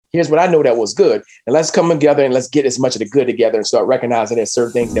here's what I know that was good. And let's come together and let's get as much of the good together and start recognizing there's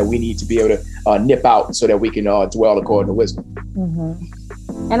certain things that we need to be able to nip out so that we can dwell according to wisdom. Mm-hmm.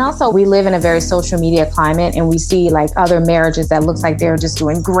 And also, we live in a very social media climate, and we see like other marriages that looks like they're just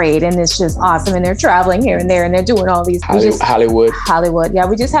doing great and it's just awesome, and they're traveling here and there and they're doing all these Hollywood. Yeah,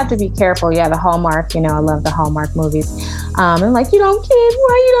 we just have to be careful. Yeah, the Hallmark. I love the Hallmark movies. And like, you don't kiss.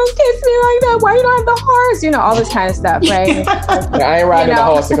 Why you don't kiss me like that? Why you don't have the hearts? All this kind of stuff, right? I ain't riding the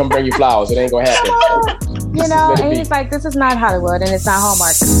horse to come bring you flowers. It ain't gonna happen. And he's like, this is not Hollywood and it's not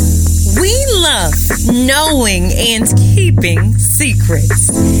Hallmark. We love knowing and keeping secrets.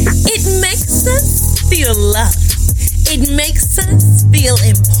 It makes us feel loved. It makes us feel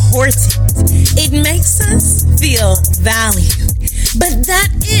important. It makes us feel valued. But that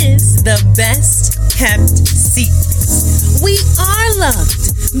is the best kept secret. We are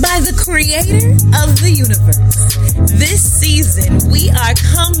loved by the creator of the universe. This season, we are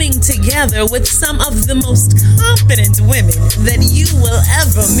coming together with some of the most confident women that you will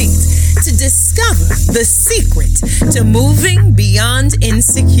ever meet to discover the secret to moving beyond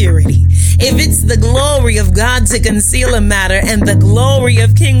insecurity. If it's the glory of God to conceal a matter and the glory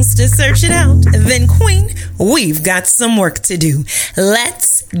of kings to search it out, then Queen, we've got some work to do.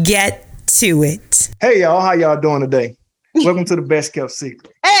 Let's get to it. Hey, y'all. How y'all doing today? Welcome to the Best Kept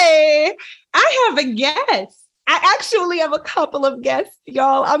Secret. Hey, I have a guest. I actually have a couple of guests,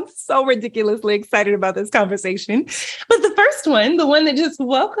 y'all. I'm so ridiculously excited about this conversation. But the first one, the one that just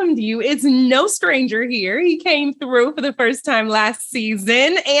welcomed you, is no stranger here. He came through for the first time last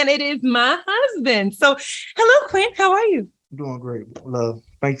season, and it is my husband. So, hello, Clint. How are you? Doing great, love.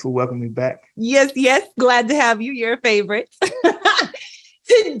 Thanks for welcoming me back. Yes. Glad to have you. You're a favorite.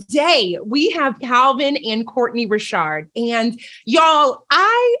 Today, we have Calvin and Courtnaye Richard. And y'all,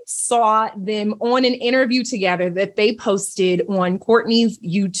 I saw them on an interview together that they posted on Courtney's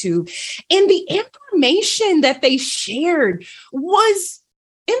YouTube. And the information that they shared was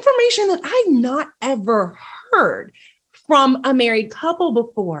information that I've not ever heard from a married couple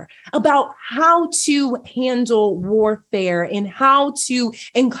before about how to handle warfare and how to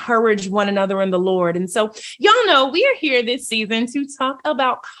encourage one another in the Lord. And so, y'all know we are here this season to talk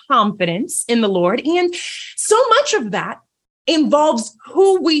about confidence in the Lord. And so much of that involves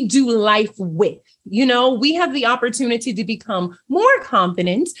who we do life with. We have the opportunity to become more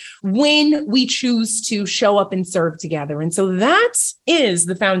confident when we choose to show up and serve together. And so that is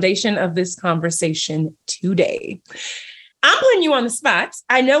the foundation of this conversation today. I'm putting you on the spot.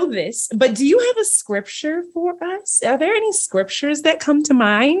 I know this, but do you have a scripture for us? Are there any scriptures that come to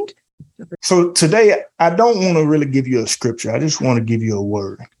mind? So today, I don't want to really give you a scripture. I just want to give you a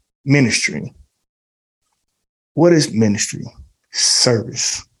word. Ministry. What is ministry?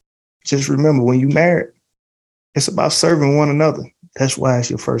 Service. Just remember, when you married, it's about serving one another. That's why it's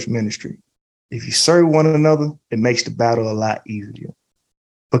your first ministry. If you serve one another, it makes the battle a lot easier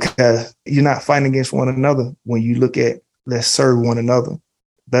because you're not fighting against one another when you look at let's serve one another.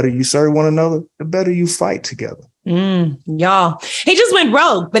 The better you serve one another, the better you fight together. Y'all, he just went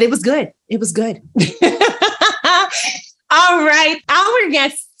rogue, but it was good. It was good. All right. Our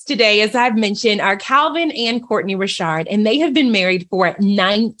guests today, as I've mentioned, are Calvin and Courtnaye Richard, and they have been married for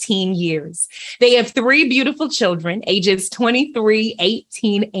 19 years. They have 3 beautiful children, ages 23,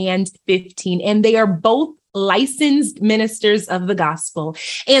 18, and 15, and they are both licensed ministers of the gospel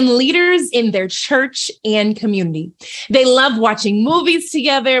and leaders in their church and community. They love watching movies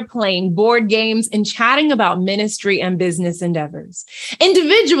together, playing board games, and chatting about ministry and business endeavors.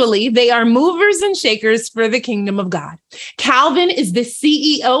 Individually, they are movers and shakers for the kingdom of God. Calvin is the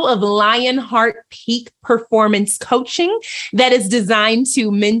CEO of Lionheart Peak Performance Coaching that is designed to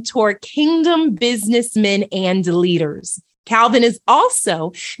mentor kingdom businessmen and leaders. Calvin is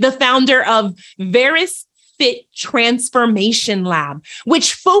also the founder of Veris Fit Transformation Lab,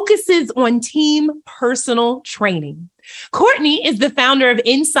 which focuses on team personal training. Courtnaye is the founder of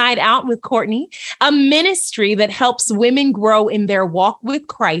Inside Out with Courtnaye, a ministry that helps women grow in their walk with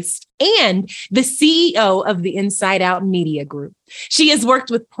Christ, and the CEO of the Inside Out Media Group. She has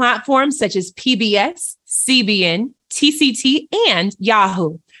worked with platforms such as PBS, CBN, TCT, and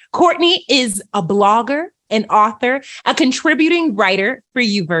Yahoo. Courtnaye is a blogger, an author, a contributing writer for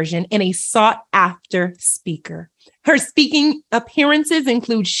YouVersion, and a sought-after speaker. Her speaking appearances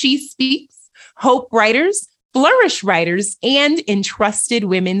include She Speaks, Hope Writers, Flourish Writers, and Entrusted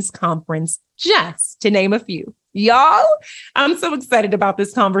Women's Conference, just to name a few. Y'all, I'm so excited about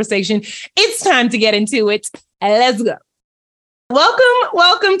this conversation. It's time to get into it. Let's go.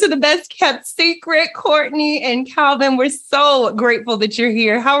 Welcome to the Best Kept Secret, Courtnaye and Calvin. We're so grateful that you're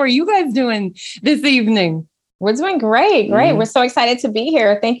here. How are you guys doing this evening? We're doing great. Great. Mm-hmm. We're so excited to be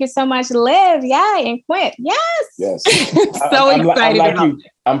here. Thank you so much, Liv. Yay. And Quint. Yes. Excited I'm like about you.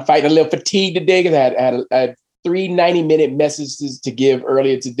 I'm fighting a little fatigue today because I had 3 90-minute messages to give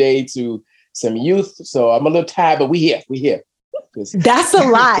earlier today to some youth. So I'm a little tired, but we here. That's a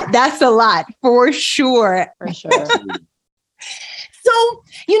lot. That's a lot for sure. For sure. So,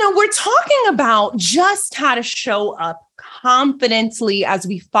 we're talking about just how to show up confidently as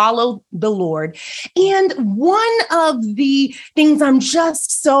we follow the Lord. And one of the things I'm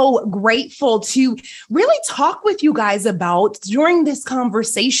just so grateful to really talk with you guys about during this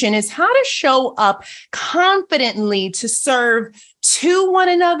conversation is how to show up confidently to serve to one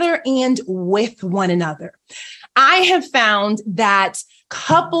another and with one another. I have found that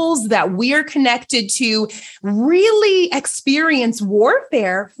couples that we're connected to really experience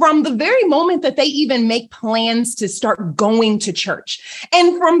warfare from the very moment that they even make plans to start going to church.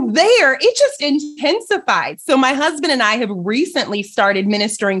 And from there, it just intensified. So my husband and I have recently started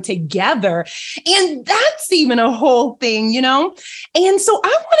ministering together, and that's even a whole thing, And so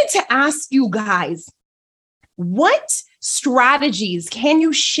I wanted to ask you guys, what strategies can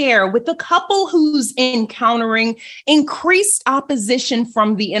you share with the couple who's encountering increased opposition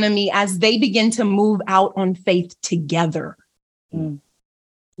from the enemy as they begin to move out on faith together?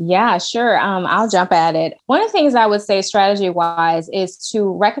 Yeah, sure. I'll jump at it. One of the things I would say strategy wise is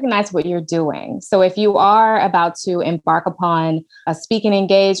to recognize what you're doing. So if you are about to embark upon a speaking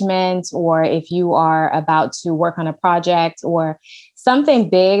engagement, or if you are about to work on a project or something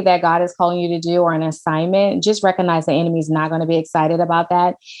big that God is calling you to do, or an assignment, just recognize the enemy is not going to be excited about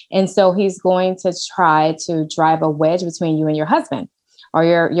that. And so he's going to try to drive a wedge between you and your husband or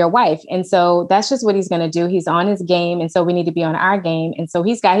your wife. And so that's just what he's going to do. He's on his game. And so we need to be on our game. And so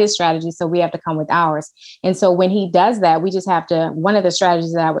he's got his strategy. So we have to come with ours. And so when he does that, we just have to, one of the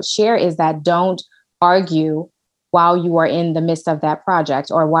strategies that I would share is that don't argue while you are in the midst of that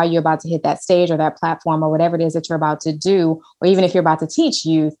project, or while you're about to hit that stage or that platform or whatever it is that you're about to do, or even if you're about to teach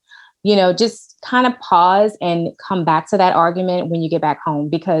youth, just kind of pause and come back to that argument when you get back home,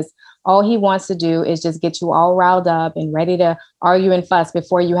 because all he wants to do is just get you all riled up and ready to argue and fuss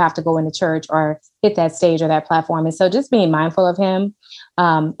before you have to go into church or hit that stage or that platform. And so just being mindful of him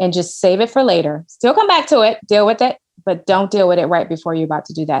and just save it for later. Still come back to it, deal with it, but don't deal with it right before you're about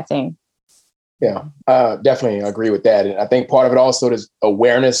to do that thing. Yeah, definitely agree with that. And I think part of it also is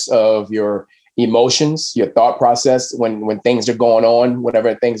awareness of your emotions, your thought process when things are going on,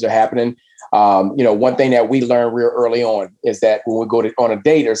 whenever things are happening. One thing that we learned real early on is that when we go on a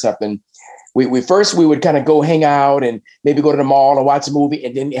date or something, we would kind of go hang out and maybe go to the mall and watch a movie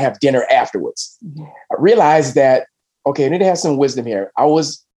and then have dinner afterwards. Mm-hmm. I realized that, okay, I need to have some wisdom here. I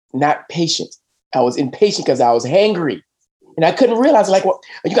was not patient. I was impatient because I was hangry. And I couldn't realize, like, well,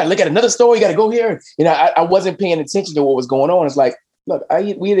 you got to look at another store. You got to go here. I wasn't paying attention to what was going on. It's like, look,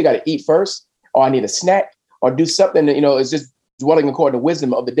 we either got to eat first, or I need a snack, or do something that, it's just dwelling according to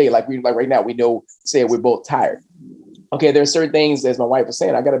wisdom of the day. Like right now, we know, say we're both tired. Okay, there are certain things, as my wife was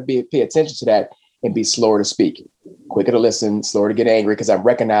saying, I got to pay attention to that and be slower to speak, quicker to listen, slower to get angry, because I'm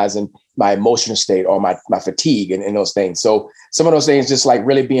recognizing my emotional state or my fatigue and those things. So some of those things, just like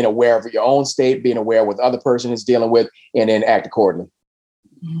really being aware of your own state, being aware of what the other person is dealing with, and then act accordingly.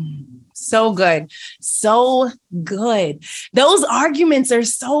 So good. So good. Those arguments are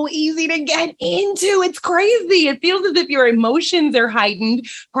so easy to get into. It's crazy. It feels as if your emotions are heightened,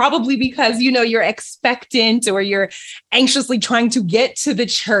 probably because, you're expectant or you're anxiously trying to get to the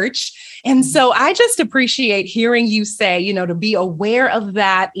church. And so I just appreciate hearing you say, to be aware of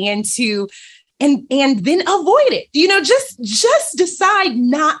that and to and then avoid it. Just decide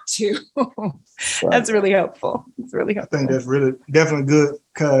not to. Right. That's really helpful. It's really helpful. I think that's really definitely good,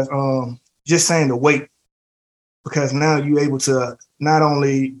 because just saying to wait, because now you're able to not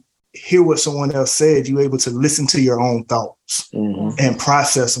only hear what someone else said, you're able to listen to your own thoughts and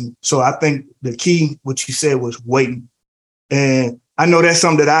process them. So I think the key, what you said, was waiting. And I know that's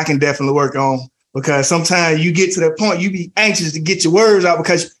something that I can definitely work on, because sometimes you get to that point, you be anxious to get your words out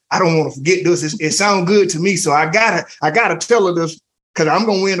because I don't want to forget this. It sounds good to me. So I gotta tell her this, because I'm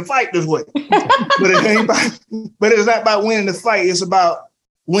going to win the fight this way. But it's not about winning the fight. It's about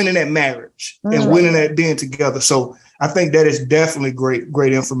winning that marriage and winning that being together. So I think that is definitely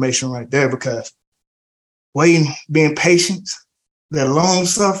great information right there, because waiting, being patient, that long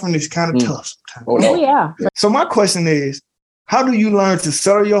suffering is kind of tough sometimes. Oh, yeah. So my question is, how do you learn to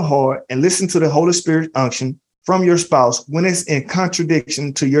settle your heart and listen to the Holy Spirit unction from your spouse when it's in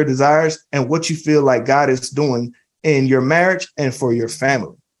contradiction to your desires and what you feel like God is doing in your marriage and for your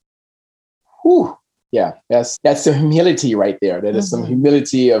family? Whew. Yeah, that's the humility right there. That is some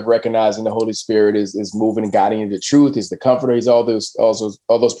humility of recognizing the Holy Spirit is moving and guiding you to the truth. Is the comforter. He's all those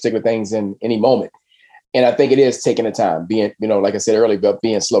particular things in any moment. And I think it is taking the time, being, like I said earlier, about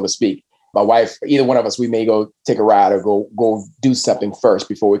being slow to speak. My wife, either one of us, we may go take a ride or go do something first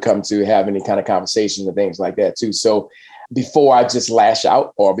before we come to have any kind of conversations and things like that too. So before I just lash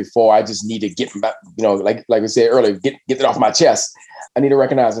out, or before I just need to get, like we said earlier, get it off my chest, I need to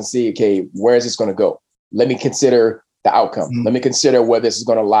recognize and see, okay, where is this going to go? Let me consider the outcome. Let me consider where this is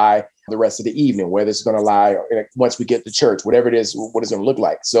going to lie the rest of the evening, where this is going to lie once we get to church, whatever it is, what it's going to look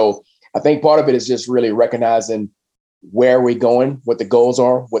like. So I think part of it is just really recognizing where we're going, what the goals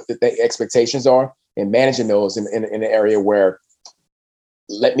are, what the expectations are, and managing those in an area where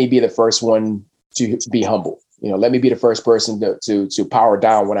let me be the first one to be humble. Let me be the first person to power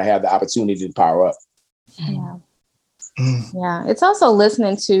down when I have the opportunity to power up. Yeah. Yeah. It's also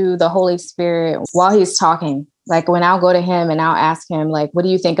listening to the Holy Spirit while he's talking. Like when I'll go to him and I'll ask him, like, what do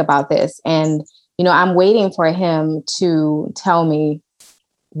you think about this? And, I'm waiting for him to tell me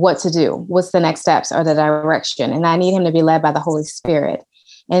what to do, what's the next steps or the direction. And I need him to be led by the Holy Spirit.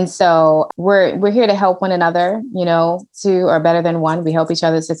 And so we're here to help one another, two are better than one. We help each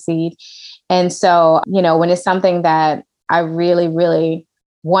other succeed. And so, when it's something that I really, really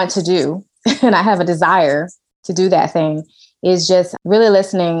want to do and I have a desire to do that thing, is just really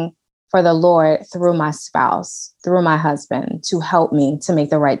listening for the Lord through my spouse, through my husband, to help me to make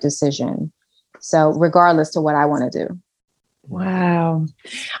the right decision. So regardless to what I want to do. Wow.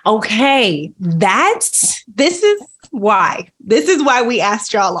 Okay. This is why we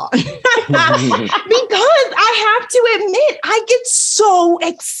asked y'all on. Because I have to admit, I get so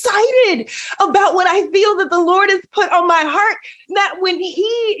excited about what I feel that the Lord has put on my heart, that when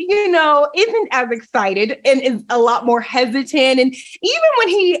he, isn't as excited and is a lot more hesitant. And even when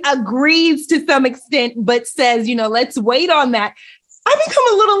he agrees to some extent, but says, let's wait on that, I become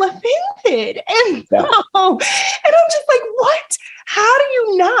a little offended. And I'm just like, what? How do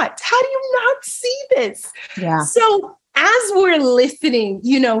you not see this? Yeah. So as we're listening,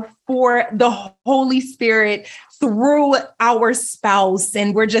 for the Holy Spirit through our spouse,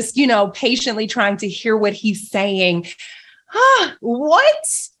 and we're just, patiently trying to hear what he's saying, what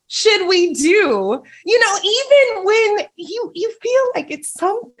should we do? Even when you feel like it's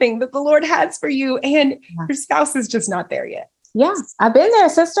something that the Lord has for you and your spouse is just not there yet. Yeah, I've been there,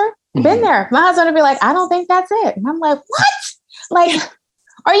 sister. Been there. My husband would be like, I don't think that's it. And I'm like, what? Like,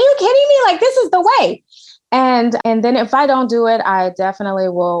 are you kidding me? Like, this is the way. And then if I don't do it, I definitely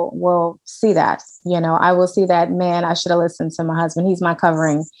will see that, I will see that, man, I should have listened to my husband. He's my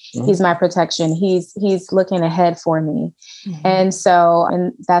covering. He's my protection. He's looking ahead for me. And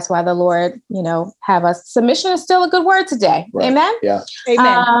that's why the Lord, have us. Submission is still a good word today. Right. Amen. Yeah.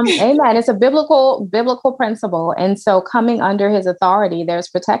 Amen. Amen. It's a biblical principle. And so coming under his authority, there's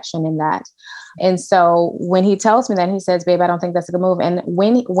protection in that. And so when he tells me that, he says, babe, I don't think that's a good move. And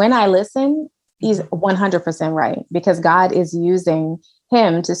when I listen, he's 100% right, because God is using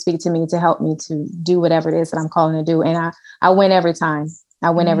him to speak to me, to help me to do whatever it is that I'm calling to do. And I win every time. I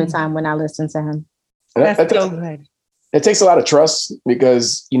win every time when I listen to him. That's so good. It takes a lot of trust,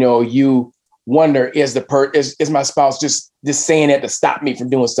 because, you wonder, is my spouse just saying that to stop me from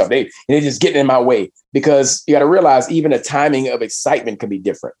doing stuff? They're just getting in my way, because you got to realize even the timing of excitement can be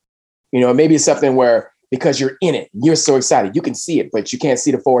different. Maybe it's something where, because you're in it, you're so excited, you can see it, but you can't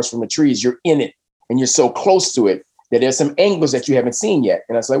see the forest from the trees. You're in it and you're so close to it that there's some angles that you haven't seen yet.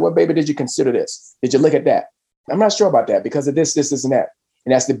 And I was like, well, baby, did you consider this? Did you look at that? I'm not sure about that because of this, and that.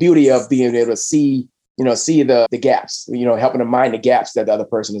 And that's the beauty of being able to see the gaps, helping to mind the gaps that the other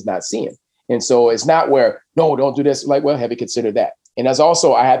person is not seeing. And so it's not where, no, don't do this. Like, well, have you considered that? And that's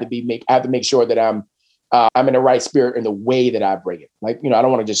also, I have to make sure that I'm in the right spirit in the way that I bring it. Like, I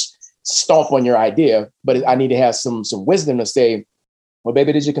don't want to just stomp on your idea, but I need to have some wisdom to say, well,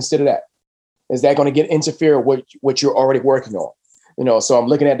 baby, did you consider that? Is that going to interfere with what you're already working on? So I'm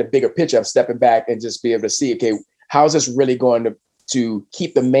looking at the bigger picture. I'm stepping back and just be able to see, okay, how is this really going to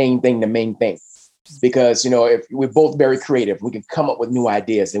keep the main thing? Because, if we're both very creative, we can come up with new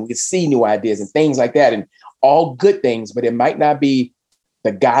ideas and we can see new ideas and things like that, and all good things, but it might not be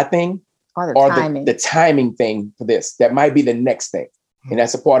the God thing or the timing thing for this. That might be the next thing. And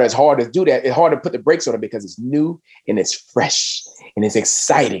that's the part that's hard to do that. It's hard to put the brakes on it because it's new and it's fresh and it's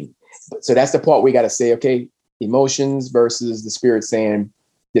exciting. So that's the part we got to say, okay, emotions versus the spirit saying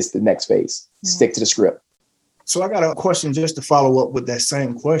this is the next phase. Stick to the script. So I got a question just to follow up with that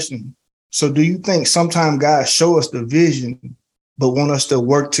same question. So do you think sometimes God show us the vision, but want us to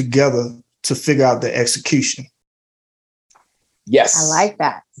work together to figure out the execution? Yes. I like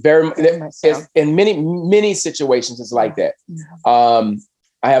that. Very in many situations, it's like that. I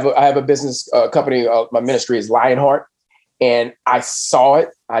have a business company. My ministry is Lionheart, and I saw it.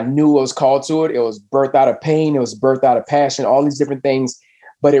 I knew I was called to it. It was birthed out of pain. It was birthed out of passion, all these different things.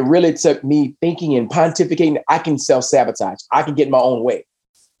 But it really took me thinking and pontificating. I can self-sabotage. I can get in my own way.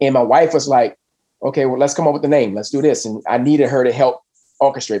 And my wife was like, okay, well, let's come up with the name. Let's do this. And I needed her to help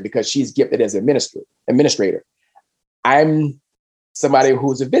orchestrate because she's gifted as an administrator. I'm somebody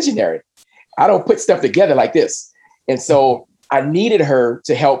who's a visionary. I don't put stuff together like this. And so I needed her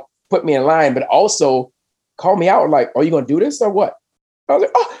to help put me in line, but also call me out like, are you going to do this or what? I was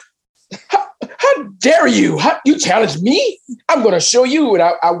like, oh, how dare you? You challenge me? I'm going to show you. And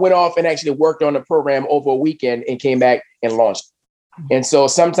I went off and actually worked on the program over a weekend and came back and launched. And so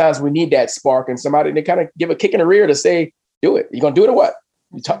sometimes we need that spark and somebody to kind of give a kick in the rear to say, do it. You going to do it or what?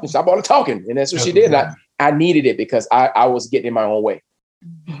 You stop all the talking. And that's what she did. And I needed it because I was getting in my own way.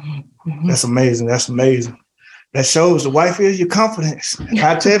 That's amazing. That's amazing. That shows the wife is your confidence.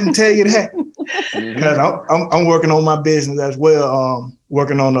 I tell you that. Because I'm working on my business as well.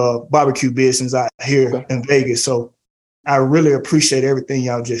 Working on a barbecue business out here in Vegas. So I really appreciate everything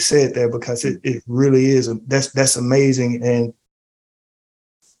y'all just said there because it really is. That's amazing. And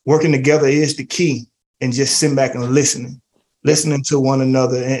working together is the key. And just sitting back and listening to one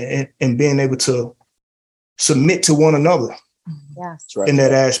another and being able to submit to one another. Yes. In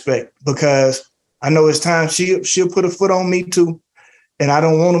that aspect, because I know it's time she'll put a foot on me too. And I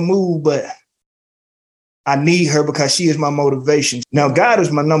don't want to move, but I need her because she is my motivation. Now, God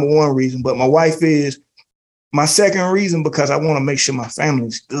is my number one reason, but my wife is my second reason because I want to make sure my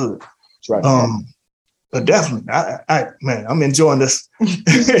family's good. That's right. But definitely, I'm enjoying this.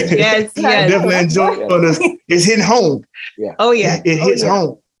 Yes. Definitely enjoying this. It's hitting home. Yeah. Oh, yeah. It hits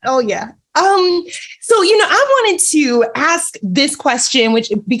home. Oh, yeah. So, I wanted to ask this question,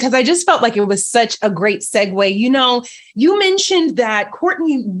 because I just felt like it was such a great segue. You mentioned that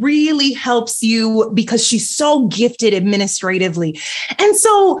Courtnaye really helps you because she's so gifted administratively. And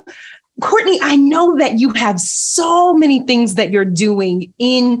so, Courtnaye, I know that you have so many things that you're doing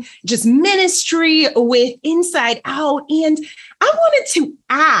in just ministry with Inside Out. And I wanted to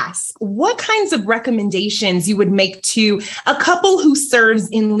ask what kinds of recommendations you would make to a couple who serves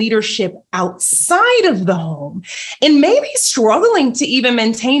in leadership outside of the home and maybe struggling to even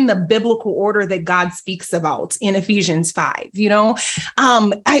maintain the biblical order that God speaks about in Ephesians 5. I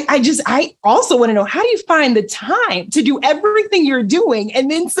also want to know, how do you find the time to do everything you're doing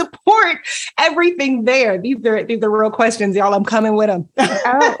and then support everything there? These are real questions, y'all. I'm coming with them.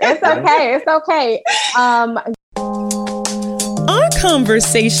 Oh, it's okay. It's okay. Our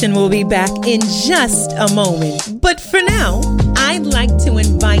conversation will be back in just a moment. But for now, I'd like to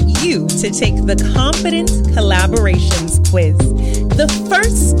invite you to take the Confidence Collaborations quiz. The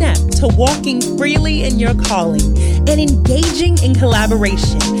first step to walking freely in your calling and engaging in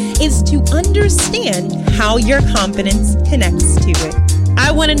collaboration is to understand how your confidence connects to it.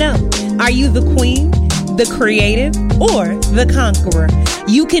 I want to know, are you the queen, the creative, or the conqueror?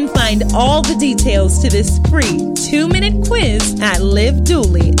 You can find all the details to this free 2-minute quiz at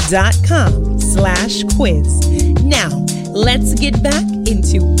liveduly.com/quiz. Now, let's get back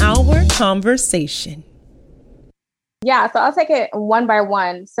into our conversation. Yeah, so I'll take it one by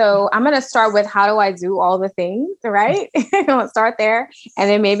one. So I'm going to start with how do I do all the things, right? I'll start there. And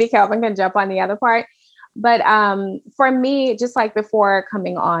then maybe Kelvin can jump on the other part. But for me, just like before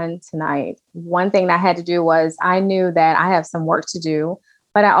coming on tonight, one thing that I had to do was I knew that I have some work to do,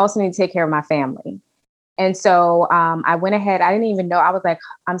 but I also need to take care of my family. And so I went ahead. I didn't even know. I was like,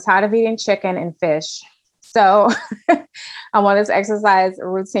 I'm tired of eating chicken and fish. So I'm on this exercise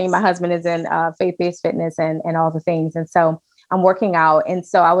routine. My husband is in faith-based fitness and all the things. And so I'm working out. And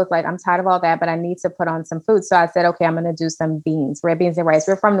so I was like, I'm tired of all that, but I need to put on some food. So I said, okay, I'm going to do some beans, red beans and rice.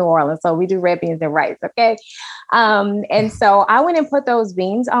 We're from New Orleans, so we do red beans and rice. Okay. And so I went and put those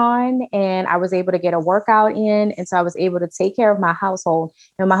beans on and I was able to get a workout in. And so I was able to take care of my household.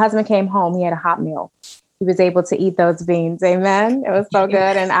 And when my husband came home, he had a hot meal. He was able to eat those beans. Amen. It was so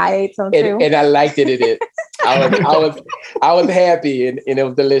good. And I ate some too. And I liked it. I was happy and it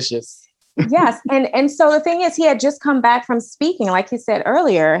was delicious. Yes. And so the thing is, he had just come back from speaking. Like he said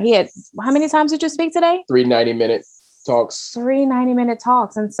earlier, he had, how many times did you speak today? 3 90-minute talks. 3 90-minute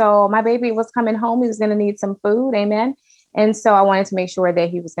talks. And so my baby was coming home. He was going to need some food. Amen. And so I wanted to make sure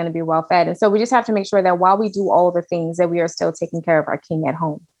that he was going to be well fed. And so we just have to make sure that while we do all the things that we are still taking care of our king at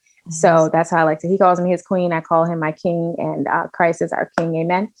home. So that's how I like to, he calls me his queen. I call him my king, and Christ is our king.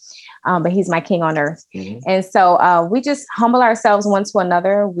 Amen. but he's my king on earth. Mm-hmm. And so we just humble ourselves one to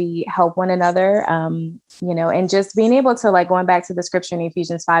another. We help one another, and just being able to, like, going back to the scripture in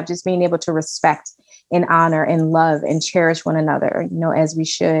Ephesians 5, just being able to respect and honor and love and cherish one another, as we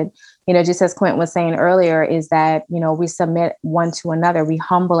should. Just as Quentin was saying earlier, is that, we submit one to another. We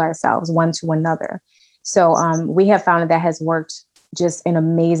humble ourselves one to another. So we have found that has worked just in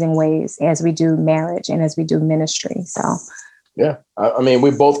amazing ways as we do marriage and as we do ministry. So, yeah, I mean,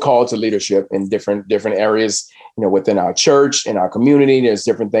 we're both called to leadership in different areas, within our church and our community. There's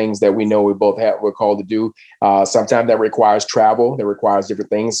different things that we know we're called to do. Sometimes that requires travel, that requires different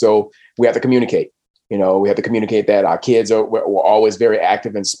things. So we have to communicate. We have to communicate that our kids were always very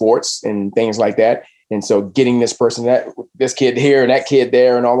active in sports and things like that. And so getting this kid here and that kid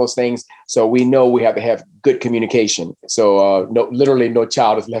there and all those things. So we know we have to have good communication. So literally no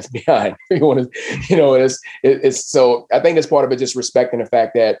child is left behind. It's so I think it's part of it, just respecting the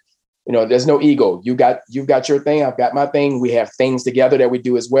fact that, there's no ego. You've got your thing. I've got my thing. We have things together that we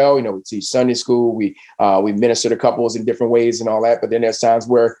do as well. We teach Sunday school. We minister to couples in different ways and all that. But then there's times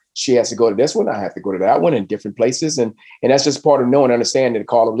where she has to go to this one. I have to go to that one in different places. And that's just part of knowing, understanding the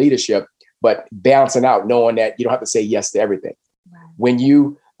call of leadership, but balancing out, knowing that you don't have to say yes to everything. Right.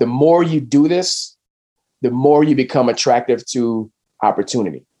 The more you do this, the more you become attractive to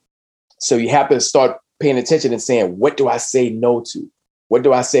opportunity. So you have to start paying attention and saying, what do I say no to? What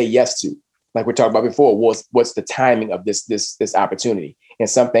do I say yes to? Like we talked about before, what's the timing of this opportunity? And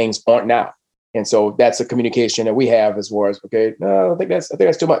some things aren't now. And so that's a communication that we have as far as, okay, no, I think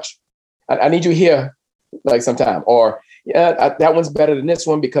that's too much. I need you here like sometime, or that one's better than this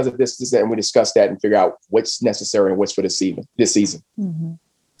one because of this, that, and we discuss that and figure out what's necessary and what's for this season. Mm-hmm.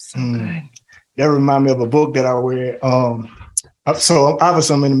 So good. That reminds me of a book that I read. So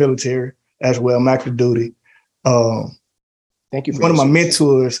obviously I'm in the military as well. I'm active duty. Thank you. One of my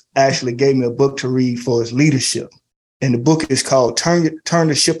mentors actually gave me a book to read for his leadership. And the book is called Turn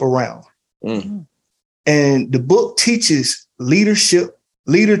the Ship Around. Mm-hmm. And the book teaches leader to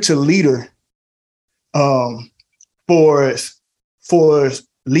leader, for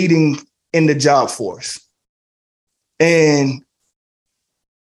leading in the job force. And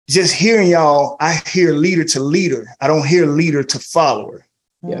just hearing y'all, I hear leader to leader. I don't hear leader to follower.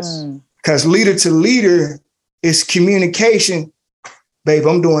 Yes. Because leader to leader is communication. Babe,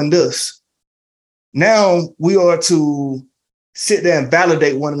 I'm doing this. Now we are to sit there and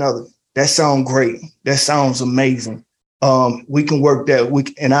validate one another. That sounds great. That sounds amazing. We can work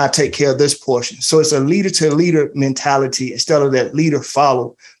that and I take care of this portion. So it's a leader to leader mentality instead of that leader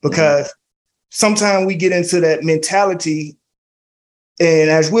follow, because sometimes we get into that mentality.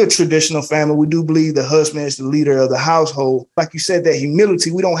 And as we're a traditional family, we do believe the husband is the leader of the household. Like you said, that humility,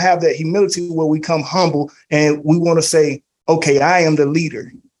 we don't have that humility where we come humble and we want to say, okay, I am the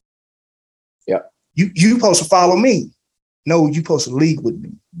leader. Yeah. You supposed to follow me. No, you supposed to lead with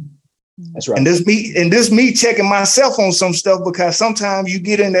me. That's right. And this me checking myself on some stuff, because sometimes you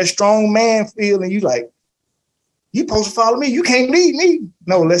get in that strong man feel and you like, you supposed to follow me. You can't lead me.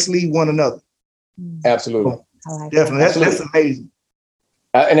 No, let's lead one another. Absolutely. Definitely. That's amazing.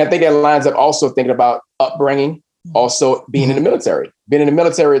 And I think that lines up also thinking about upbringing, also being in the military. Being in the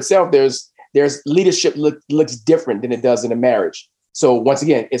military itself, there's leadership looks different than it does in a marriage. So once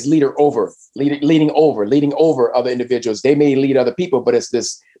again, it's leading over other individuals. They may lead other people, but it's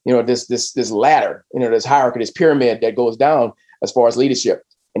this ladder, this hierarchy, this pyramid that goes down as far as leadership.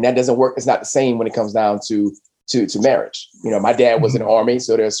 And that doesn't work. It's not the same when it comes down to marriage. My dad was in the Army,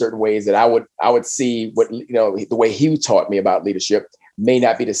 so there are certain ways that I would see what, the way he taught me about leadership may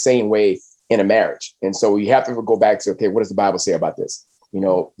not be the same way in a marriage. And so you have to go back to, okay, what does the Bible say about this?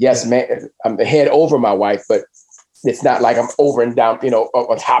 Yes, man, I'm the head over my wife, but it's not like I'm over and down,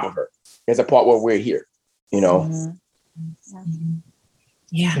 on top of her. There's a part where we're here,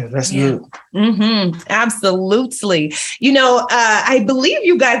 Yeah, that's good. Mm-hmm. Absolutely. I believe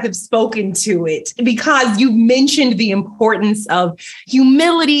you guys have spoken to it because you've mentioned the importance of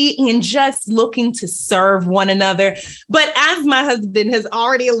humility and just looking to serve one another. But as my husband has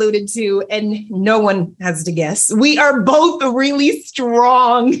already alluded to, and no one has to guess, we are both really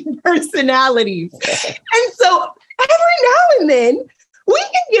strong personalities. And so every now and then, we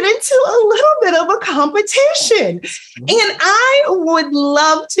can get into a little bit of a competition. And I would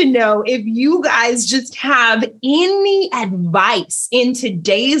love to know if you guys just have any advice in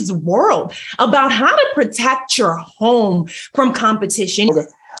today's world about how to protect your home from competition. Okay.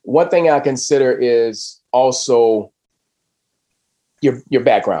 One thing I consider is also your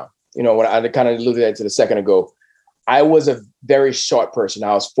background. When I kind of alluded that to the second ago, I was a very short person.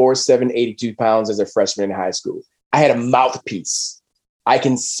 I was 4'7", 82 pounds as a freshman in high school. I had a mouthpiece. I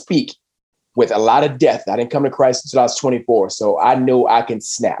can speak with a lot of depth. I didn't come to Christ until I was 24. So I know I can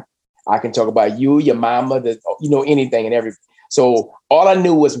snap. I can talk about you, your mama, anything and everything. So all I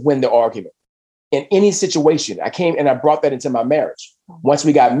knew was win the argument in any situation. I came and I brought that into my marriage. Once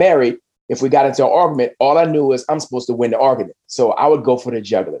we got married, if we got into an argument, all I knew was I'm supposed to win the argument. So I would go for the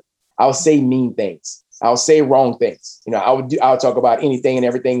jugular. I would say mean things. I would say wrong things. I would talk about anything and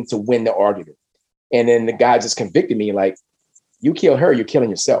everything to win the argument. And then the guy just convicted me like, you kill her, you're killing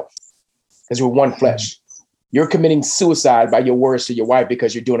yourself. Because we're one flesh. You're committing suicide by your words to your wife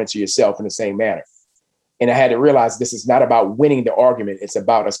because you're doing it to yourself in the same manner. And I had to realize this is not about winning the argument. It's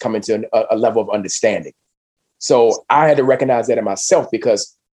about us coming to a level of understanding. So I had to recognize that in myself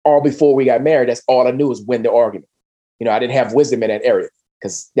because all before we got married, that's all I knew was win the argument. I didn't have wisdom in that area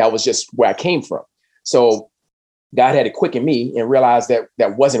because that was just where I came from. So God had to quicken me and realize that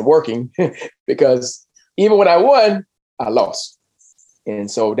that wasn't working because even when I won, I lost.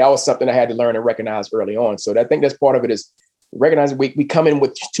 And so that was something I had to learn and recognize early on. So I think that's part of it is recognizing we come in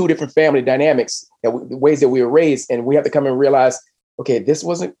with two different family dynamics, the ways that we were raised, and we have to come and realize, okay, this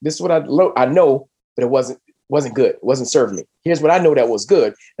is what I know, but it wasn't good. It wasn't serving me. Here's what I know that was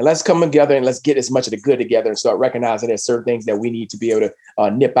good. And let's come together and let's get as much of the good together and start recognizing there's certain things that we need to be able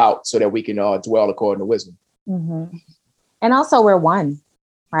to nip out so that we can dwell according to wisdom. Mm-hmm. And also we're one,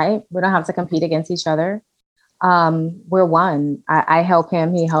 right? We don't have to compete against each other. We're one. I help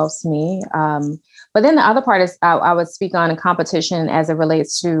him. He helps me. But then the other part is I would speak on competition as it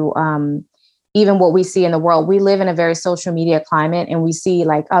relates to even what we see in the world. We live in a very social media climate and we see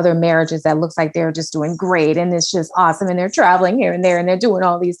like other marriages that looks like they're just doing great. And it's just awesome. And they're traveling here and there and they're doing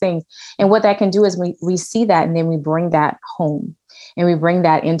all these things. And what that can do is we see that and then we bring that home. And we bring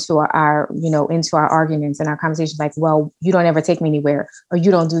that into into our arguments and our conversations like, well, you don't ever take me anywhere or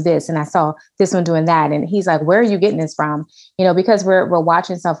you don't do this. And I saw this one doing that. And he's like, where are you getting this from? Because we're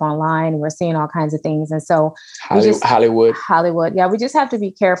watching stuff online and we're seeing all kinds of things. And so Hollywood. Yeah. We just have to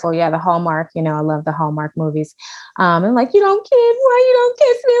be careful. Yeah. The Hallmark, I love the Hallmark movies. And like, why you don't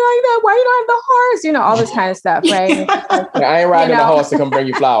kiss me like that? Why you don't have the hearts? All this kind of stuff. Right. I ain't riding the horse to come bring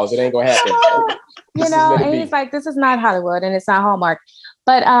you flowers. It ain't going to happen. And he's like, this is not Hollywood and it's not Hallmark.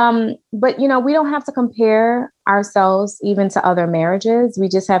 But we don't have to compare ourselves even to other marriages. We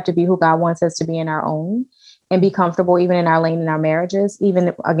just have to be who God wants us to be in our own and be comfortable even in our lane in our marriages,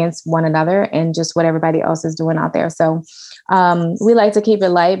 even against one another and just what everybody else is doing out there. So we like to keep it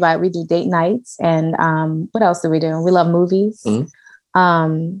light, but we do date nights. And what else do we do? We love movies.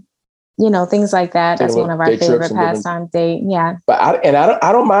 Mm-hmm. Things like that. That's one of our favorite pastime date. Yeah. But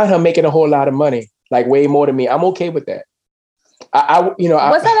I don't mind her making a whole lot of money, like way more than me. I'm okay with that.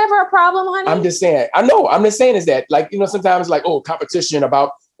 Was that ever a problem, honey? I'm just saying. I know. I'm just saying is that like, sometimes like, competition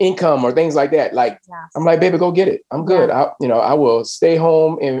about income or things like that. Like, yeah. I'm like, baby, go get it. I'm good. Yeah. I will stay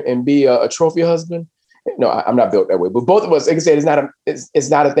home and be a trophy husband. No, I'm not built that way. But both of us, like I said, it's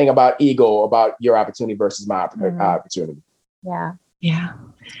not a thing about ego, about your opportunity versus my opportunity. Yeah. Yeah.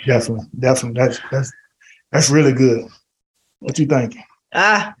 Definitely. That's really good. What you think?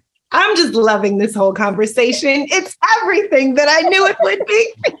 I'm just loving this whole conversation. It's everything that I knew it would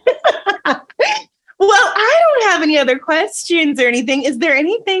be. Well, I don't have any other questions or anything. Is there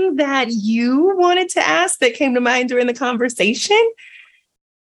anything that you wanted to ask that came to mind during the conversation?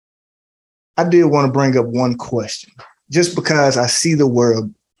 I did want to bring up one question, just because I see the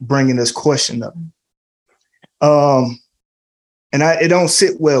world bringing this question up. And it don't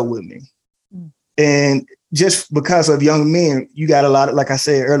sit well with me. And just because of young men, you got a lot of, like I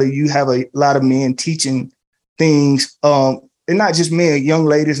said earlier, you have a lot of men teaching things, and not just men, young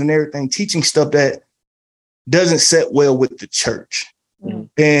ladies and everything, teaching stuff that doesn't sit well with the church. Mm-hmm.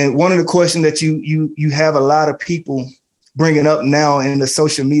 And one of the questions that you have a lot of people bringing up now in the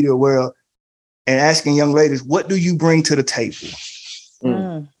social media world and asking young ladies, what do you bring to the table?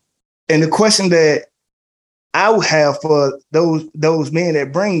 Mm. And the question that I would have for those men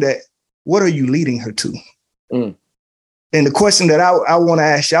that bring that, what are you leading her to? Mm. And the question that I want to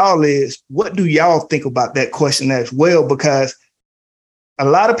ask y'all is, what do y'all think about that question as well? Because a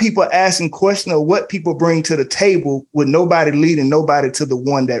lot of people are asking questions of what people bring to the table with nobody leading nobody to the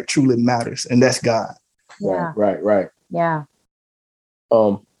one that truly matters. And that's God. Yeah. Right. Yeah.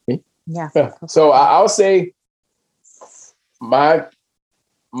 Yeah. So I'll say my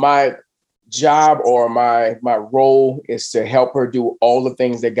job or my role is to help her do all the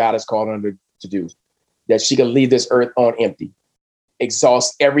things that God has called her to do, that she can leave this earth on empty,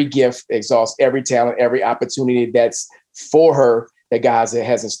 exhaust every gift, exhaust every talent, every opportunity that's for her that God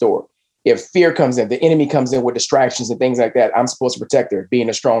has in store. If fear comes in, the enemy comes in with distractions and things like that, I'm supposed to protect her, being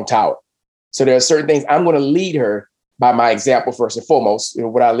a strong tower. So there are certain things I'm going to lead her, by my example, first and foremost,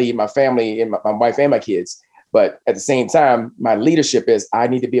 what I lead my family and my wife and my kids. But at the same time, my leadership is I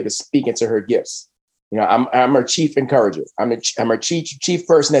need to be able to speak into her gifts. I'm her chief encourager. I'm her chief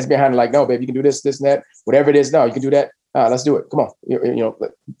person that's behind it. Like, no, babe, you can do this, and that, whatever it is. No, you can do that. Let's do it. Come on.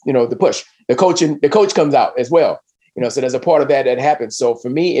 The push, the coach comes out as well. So there's a part of that happens. So for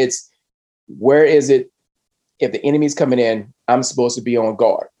me, it's where is it? If the enemy's coming in, I'm supposed to be on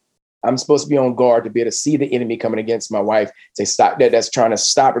guard. I'm supposed to be on guard to be able to see the enemy coming against my wife, say stop that. That's trying to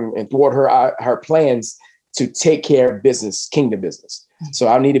stop and thwart her plans to take care of business, kingdom business. So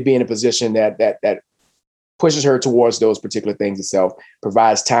I need to be in a position that pushes her towards those particular things itself,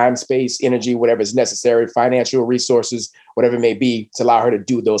 provides time, space, energy, whatever is necessary, financial resources, whatever it may be, to allow her to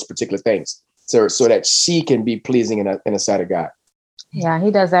do those particular things, so that she can be pleasing in the sight of God. Yeah,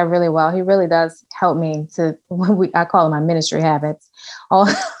 he does that really well. He really does help me to, I call them my ministry habits, all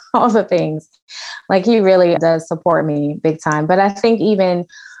the things. Like he really does support me big time. But I think even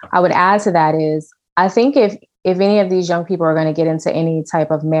I would add to that is, I think if any of these young people are going to get into any type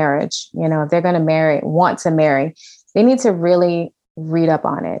of marriage, if they're going to want to marry, they need to really read up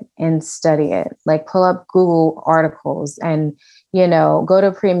on it and study it, like pull up Google articles and, go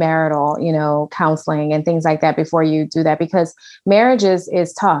to premarital, counseling and things like that before you do that, because marriage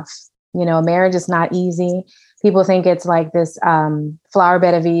is tough. Marriage is not easy. People think it's like this flower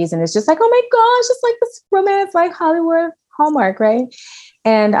bed of ease. And it's just like, oh my gosh, it's like this romance, like Hollywood Hallmark, right?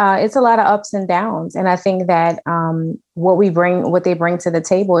 And it's a lot of ups and downs. And I think that what they bring to the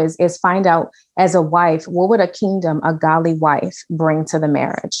table is find out as a wife, what would a godly wife bring to the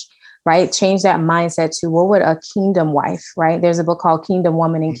marriage, right? Change that mindset to what would a kingdom wife, right? There's a book called Kingdom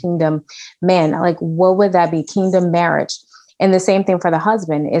Woman and Kingdom Men. Like, what would that be? Kingdom marriage. And the same thing for the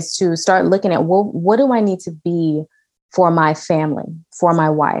husband is to start looking at, well, what do I need to be for my family, for my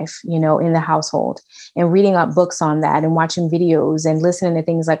wife, in the household, and reading up books on that and watching videos and listening to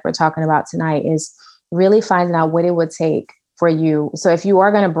things like we're talking about tonight is really finding out what it would take for you. So if you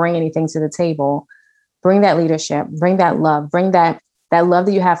are going to bring anything to the table, bring that leadership, bring that love, bring that love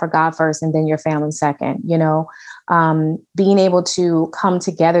that you have for God first, and then your family second, being able to come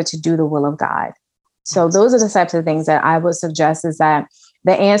together to do the will of God. So those are the types of things that I would suggest is that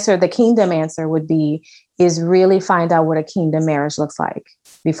the kingdom answer would be, is really find out what a kingdom marriage looks like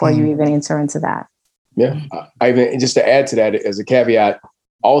before you even enter into that. Yeah. Just to add to that as a caveat,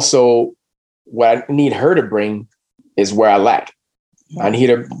 also what I need her to bring is where I lack. I need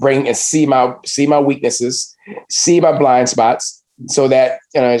her to bring and see my weaknesses, see my blind spots, so that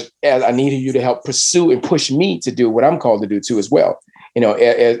I needed you to help pursue and push me to do what I'm called to do too as well.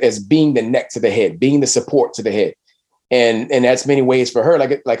 As being the neck to the head, being the support to the head. And that's many ways for her.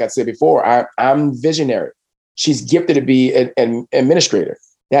 Like I said before, I'm visionary. She's gifted to be an administrator.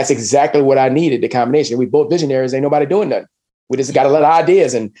 That's exactly what I needed, the combination. We both visionaries, ain't nobody doing nothing. We just got a lot of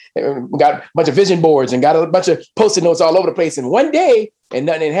ideas and we got a bunch of vision boards and got a bunch of Post-it notes all over the place. And one day, and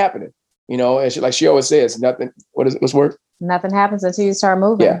nothing ain't happening. And she always says, nothing, what's the word? Nothing happens until you start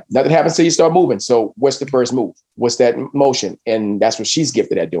moving. Yeah, nothing happens until you start moving. So what's the first move? What's that motion? And that's what she's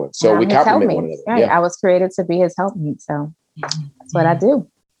gifted at doing. So we complement one another. Right. Yeah. I was created to be his helpmeet. So that's what I do.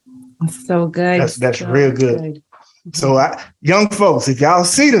 So good. That's so real good. So young folks, if y'all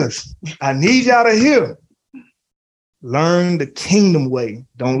see this, I need y'all to hear. Learn the kingdom way.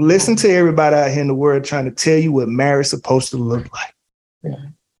 Don't listen to everybody out here in the world trying to tell you what marriage is supposed to look like. Yeah.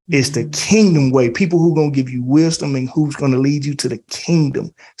 It's the kingdom way. People who are going to give you wisdom and who's going to lead you to the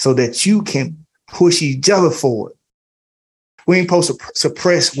kingdom so that you can push each other forward. We ain't supposed to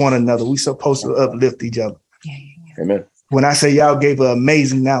suppress one another. We're supposed to uplift each other. Yeah. Amen. When I say y'all gave an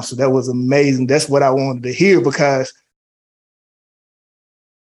amazing answer, that was amazing. That's what I wanted to hear, because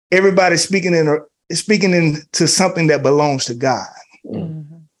everybody's speaking into something that belongs to God.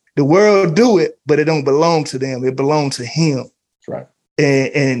 Mm-hmm. The world do it, but it don't belong to them. It belongs to Him. That's right.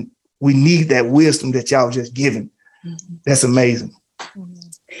 And we need that wisdom that y'all just given. Mm-hmm. That's amazing.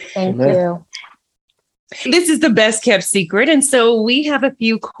 Thank you. This is the best kept secret. And so we have a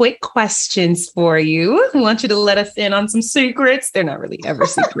few quick questions for you. We want you to let us in on some secrets. They're not really ever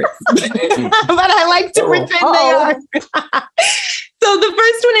secrets, but I like to pretend they are. So the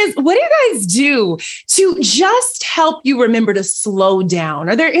first one is, what do you guys do to just help you remember to slow down?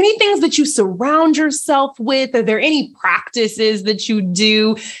 Are there any things that you surround yourself with? Are there any practices that you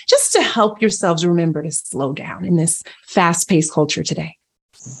do just to help yourselves remember to slow down in this fast-paced culture today?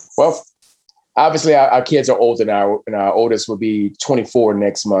 Well, obviously our kids are older now, and our oldest will be 24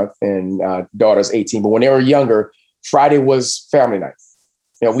 next month and daughter's 18. But when they were younger, Friday was family night.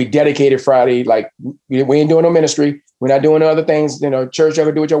 We dedicated Friday, like we ain't doing no ministry. We're not doing other things, church, y'all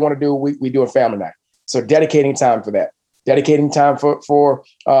can do what y'all want to do. We do a family night. So dedicating time for that, dedicating time for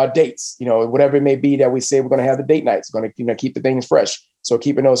dates, whatever it may be that we say we're going to have the date nights, going to keep the things fresh. So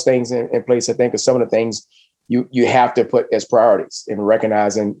keeping those things in place, I think, are some of the things you have to put as priorities, and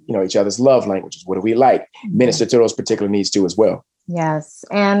recognizing, each other's love languages. What do we like? Minister to those particular needs too as well. Yes.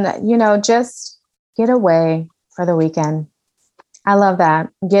 And, just get away for the weekend. I love that.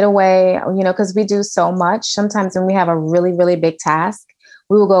 Get away, because we do so much. Sometimes when we have a really, really big task,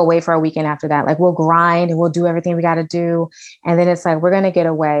 we will go away for a weekend after that. Like we'll grind and we'll do everything we got to do. And then it's like, we're going to get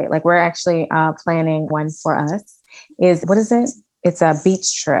away. Like we're actually planning one for us what is it? It's a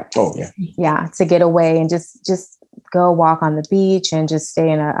beach trip. Oh, yeah. Yeah. To get away and just go walk on the beach and just stay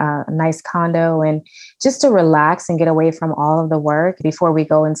in a nice condo and just to relax and get away from all of the work before we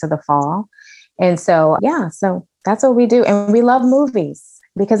go into the fall. And so, so that's what we do. And we love movies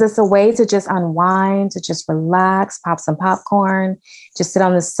because it's a way to just unwind, to just relax, pop some popcorn, just sit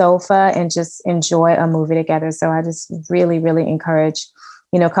on the sofa and just enjoy a movie together. So I just really, really encourage,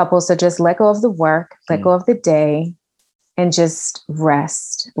 couples to just let go of the work, let go of the day, and just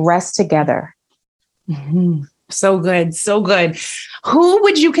rest together. Mm-hmm. So good. So good. Who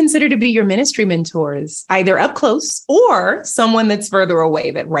would you consider to be your ministry mentors, either up close or someone that's further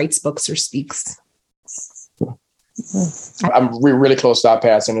away that writes books or speaks? We're really close to our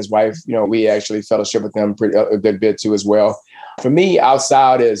pastor and his wife. We actually fellowship with them a good bit too as well. For me,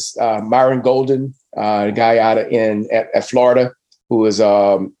 outside is Myron Golden, a guy out at Florida, who is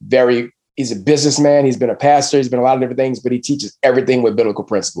he's a businessman. He's been a pastor. He's been a lot of different things, but he teaches everything with biblical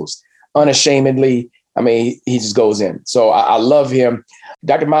principles, unashamedly. I mean, he just goes in. So I love him.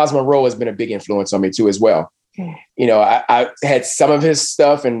 Dr. Miles Monroe has been a big influence on me too, as well. I had some of his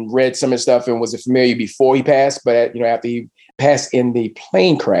stuff and read some of his stuff and was familiar before he passed. But, after he passed in the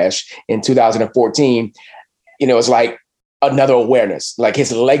plane crash in 2014, it's like another awareness. Like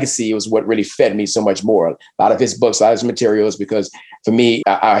his legacy was what really fed me so much more. A lot of his books, a lot of his materials, because for me,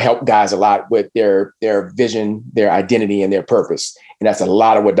 I help guys a lot with their vision, their identity, and their purpose. And that's a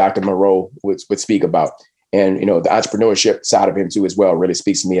lot of what Dr. Monroe would speak about. And, the entrepreneurship side of him too, as well, really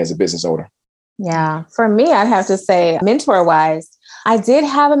speaks to me as a business owner. Yeah. For me, I'd have to say mentor wise, I did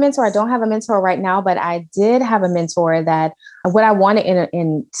have a mentor. I don't have a mentor right now, but I did have a mentor that what I wanted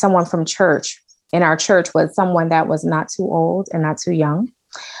in someone from church, in our church, was someone that was not too old and not too young.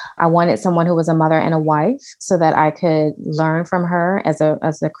 I wanted someone who was a mother and a wife so that I could learn from her as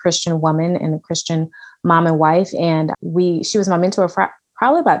a Christian woman and a Christian mom and wife. And she was my mentor for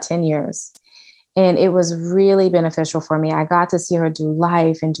probably about 10 years. And it was really beneficial for me. I got to see her do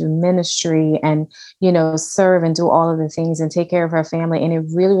life and do ministry and, serve and do all of the things and take care of her family. And it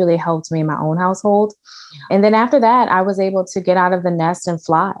really, really helped me in my own household. And then after that, I was able to get out of the nest and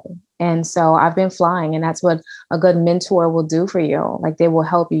fly. And so I've been flying, and that's what a good mentor will do for you. Like they will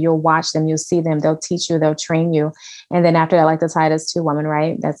help you. You'll watch them. You'll see them. They'll teach you. They'll train you. And then after that, like the Titus 2 woman,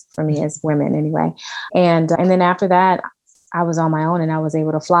 right? That's for me as women anyway. And then after that, I was on my own and I was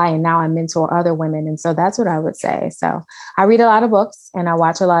able to fly. And now I mentor other women. And so that's what I would say. So I read a lot of books and I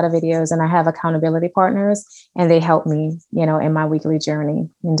watch a lot of videos, and I have accountability partners, and they help me, in my weekly journey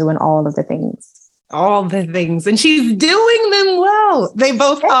and doing all of the things. All the things. And she's doing them well. They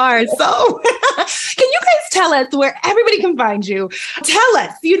both are. So can you guys tell us where everybody can find you? Tell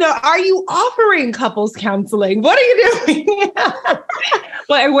us, are you offering couples counseling? What are you doing?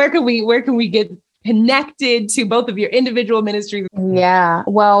 Well, where can we get connected to both of your individual ministries? Yeah.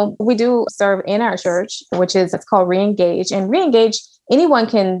 Well, we do serve in our church, it's called Reengage. And Reengage, anyone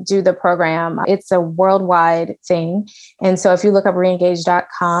can do the program. It's a worldwide thing. And so if you look up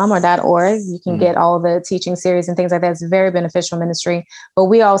reengage.com or .org, you can get all the teaching series and things like that. It's a very beneficial ministry. But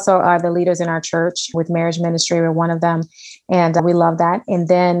we also are the leaders in our church with marriage ministry. We're one of them. And we love that. And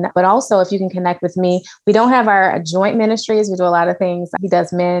then, but also if you can connect with me, we don't have our joint ministries. We do a lot of things. He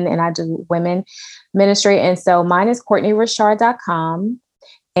does men and I do women ministry. And so mine is CourtnayRichard.com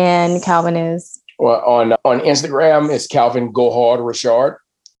and Calvin is. Well, on Instagram, it's Calvin Go Hard Richard,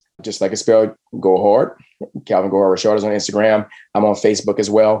 just like it's spelled, Go Hard. Calvin Go Hard Richard is on Instagram. I'm on Facebook as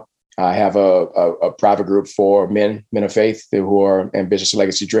well. I have a private group for men of faith who are ambitious,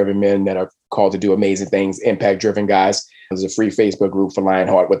 legacy-driven men that are called to do amazing things, impact-driven guys. There's a free Facebook group for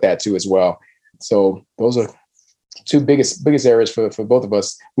Lionheart with that too as well. So those are two biggest areas for both of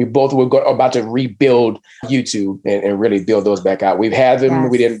us. We both were about to rebuild YouTube and really build those back out. We've had them.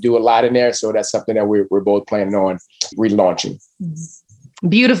 Yes. We didn't do a lot in there. So that's something that we're both planning on relaunching.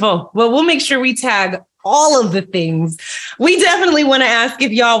 Beautiful. Well, we'll make sure we tag all of the things. We definitely want to ask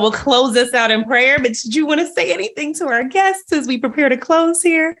if y'all will close us out in prayer, but did you want to say anything to our guests as we prepare to close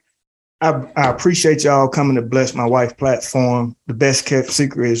here? I appreciate y'all coming to Bless My Wife platform. The Best Kept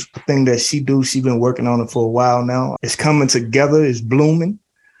Secret is the thing that she do. She's been working on it for a while now. It's coming together. It's blooming.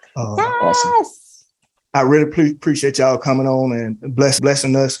 Yes. I really appreciate y'all coming on and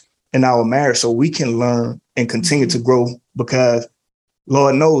blessing us in our marriage so we can learn and continue to grow, because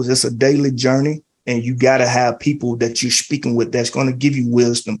Lord knows it's a daily journey, and you got to have people that you're speaking with that's going to give you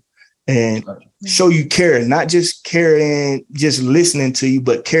wisdom and show you care, not just care and just listening to you,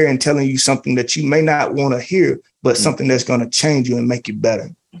 but care and telling you something that you may not want to hear, but something that's going to change you and make you better.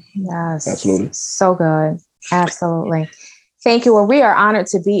 Yes. Absolutely. So good. Absolutely. Thank you. Well, we are honored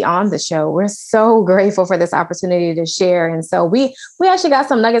to be on the show. We're so grateful for this opportunity to share. And so we actually got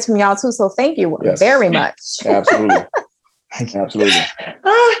some nuggets from y'all too. So thank you very much. Absolutely. Absolutely.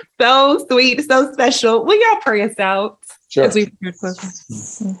 So sweet, so special. Will y'all pray us out? Sure. As we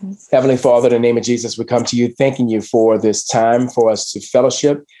Heavenly Father, in the name of Jesus, we come to you thanking you for this time for us to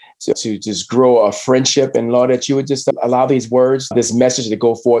fellowship, to just grow a friendship. And Lord, that you would just allow these words, this message to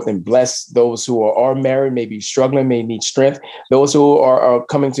go forth and bless those who are married, maybe struggling, may need strength, those who are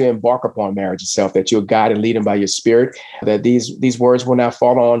coming to embark upon marriage itself, that you'll guide and lead them by your spirit, that these words will not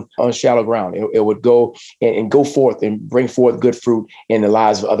fall on shallow ground. It would go and go forth and bring forth good fruit in the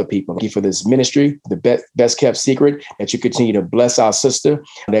lives of other people. Thank you for this ministry, the best kept secret, that you continue to bless our sister,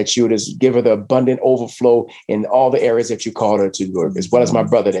 that you would just give her the abundant overflow in all the areas that you called her to, Lord, as well as my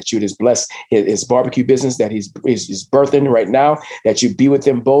brother, that you just bless his barbecue business that he's birthing right now, that you be with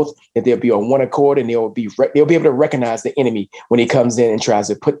them both, that they'll be on one accord, and they'll be able to recognize the enemy when he comes in and tries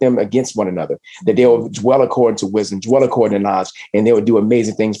to put them against one another, that they will dwell according to wisdom, dwell according to knowledge, and they will do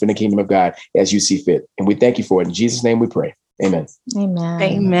amazing things for the kingdom of God as you see fit. And we thank you for it. In Jesus' name we pray. Amen. Amen.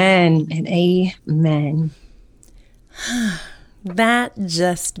 Amen and amen. That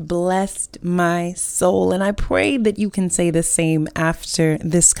just blessed my soul. And I pray that you can say the same after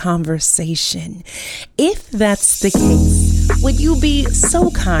this conversation. If that's the case, would you be so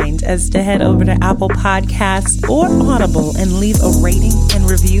kind as to head over to Apple Podcasts or Audible and leave a rating and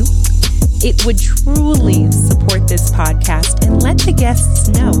review? It would truly support this podcast and let the guests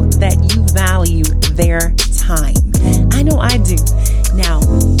know that you value their time. I know I do. Now,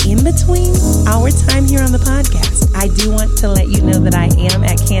 in between our time here on the podcast, I do want to let you know that I am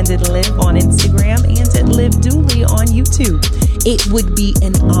at Candid Live on Instagram and at Live Dooley on YouTube. It would be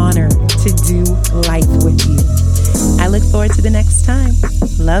an honor to do life with you. I look forward to the next time.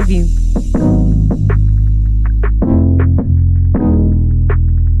 Love you.